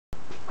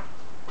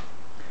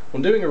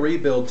when doing a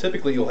rebuild,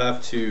 typically you'll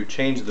have to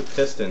change the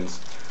pistons.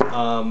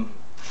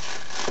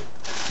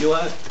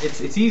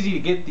 It's easy to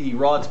get the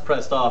rods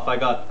pressed off. I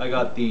got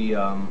the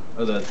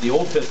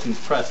old pistons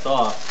pressed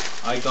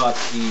off. I got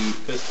the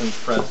pistons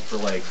pressed for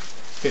like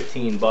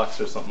 15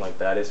 bucks or something like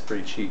that. It's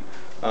pretty cheap.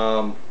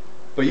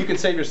 But you can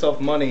save yourself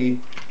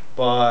money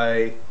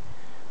by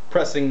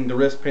pressing the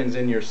wrist pins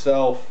in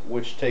yourself,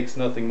 which takes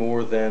nothing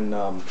more than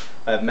I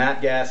have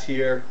matte gas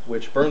here,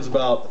 which burns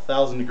about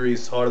 1,000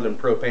 degrees hotter than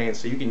propane,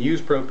 so you can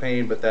use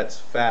propane, but that's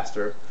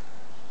faster.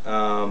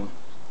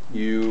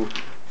 You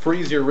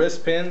freeze your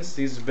wrist pins.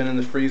 These have been in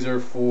the freezer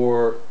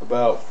for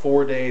about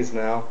 4 days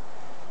now.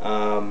 You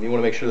want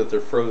to make sure that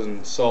they're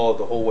frozen solid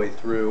the whole way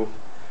through,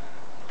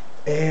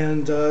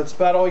 and it's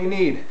about all you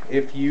need.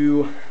 If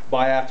you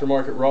buy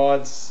aftermarket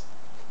rods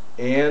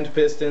and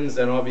pistons,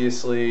 then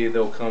obviously they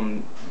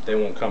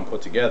won't come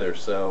put together,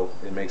 so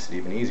it makes it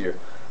even easier.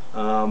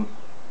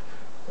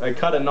 I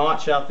cut a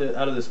notch out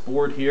of this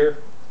board here,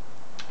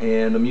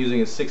 and I'm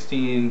using a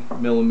 16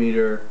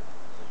 millimeter,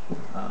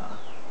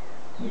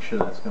 make sure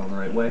that's going the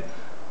right way,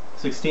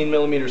 16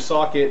 millimeter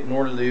socket in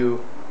order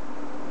to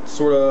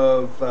sort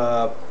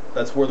of,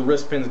 that's where the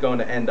wrist pin's going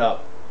to end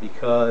up,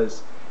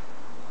 because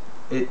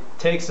it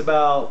takes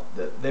about,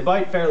 they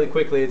bite fairly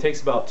quickly. It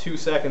takes about 2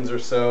 seconds or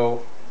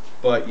so,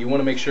 but you want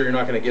to make sure you're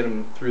not going to get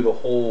them through the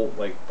hole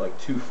like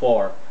too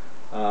far.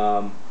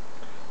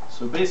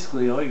 So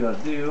basically all you got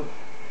to do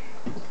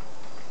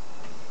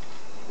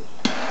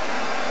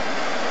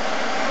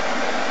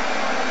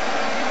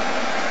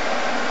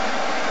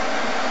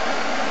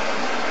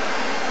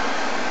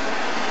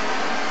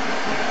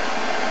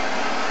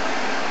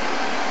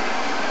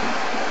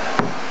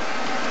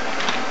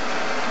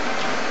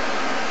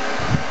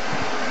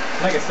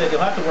like I said, you'll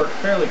have to work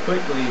fairly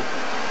quickly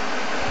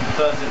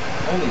because it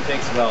only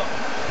takes about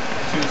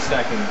 2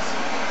 seconds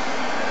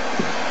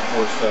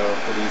or so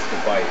for these to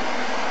bite.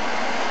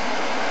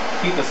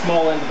 Keep the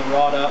small end of the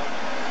rod up.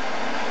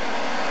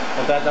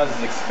 What that does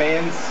is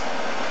expands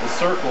the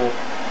circle,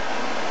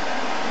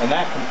 and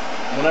that,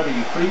 whenever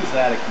you freeze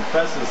that, it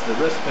compresses the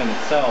wrist pin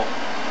itself.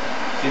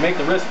 So you make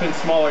the wrist pin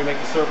smaller, you make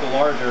the circle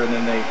larger, and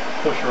then they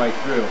push right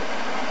through.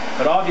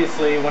 But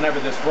obviously, whenever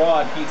this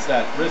rod heats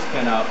that wrist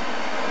pin up,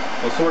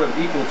 they'll sort of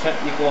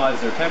equalize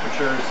their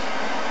temperatures,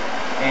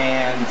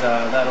 and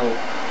that'll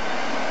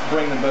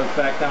bring them both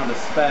back down to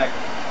spec.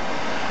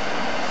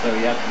 So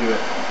you have to do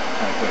it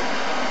kind of quick.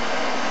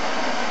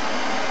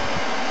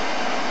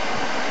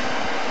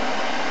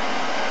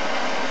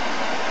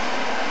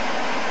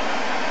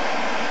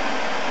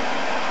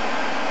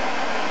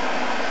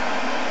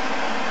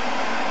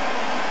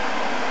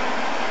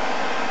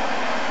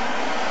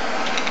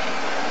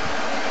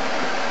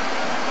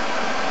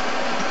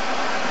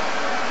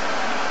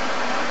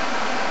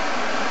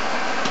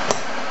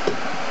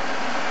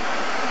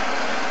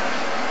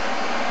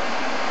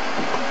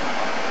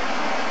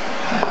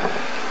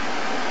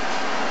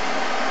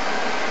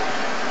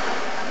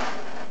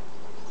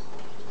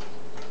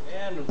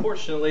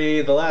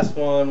 Unfortunately, the last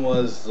one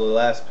was the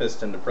last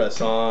piston to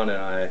press on,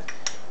 and I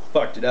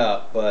fucked it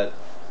up. But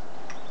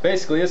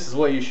basically, this is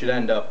what you should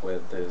end up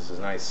with: is a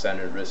nice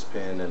centered wrist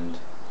pin, and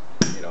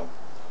you know,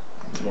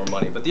 it's more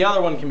money. But the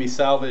other one can be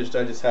salvaged.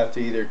 I just have to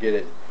either get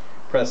it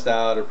pressed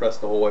out or press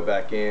the whole way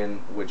back in,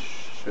 which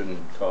shouldn't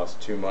cost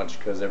too much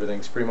because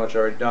everything's pretty much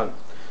already done.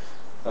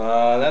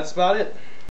 That's about it.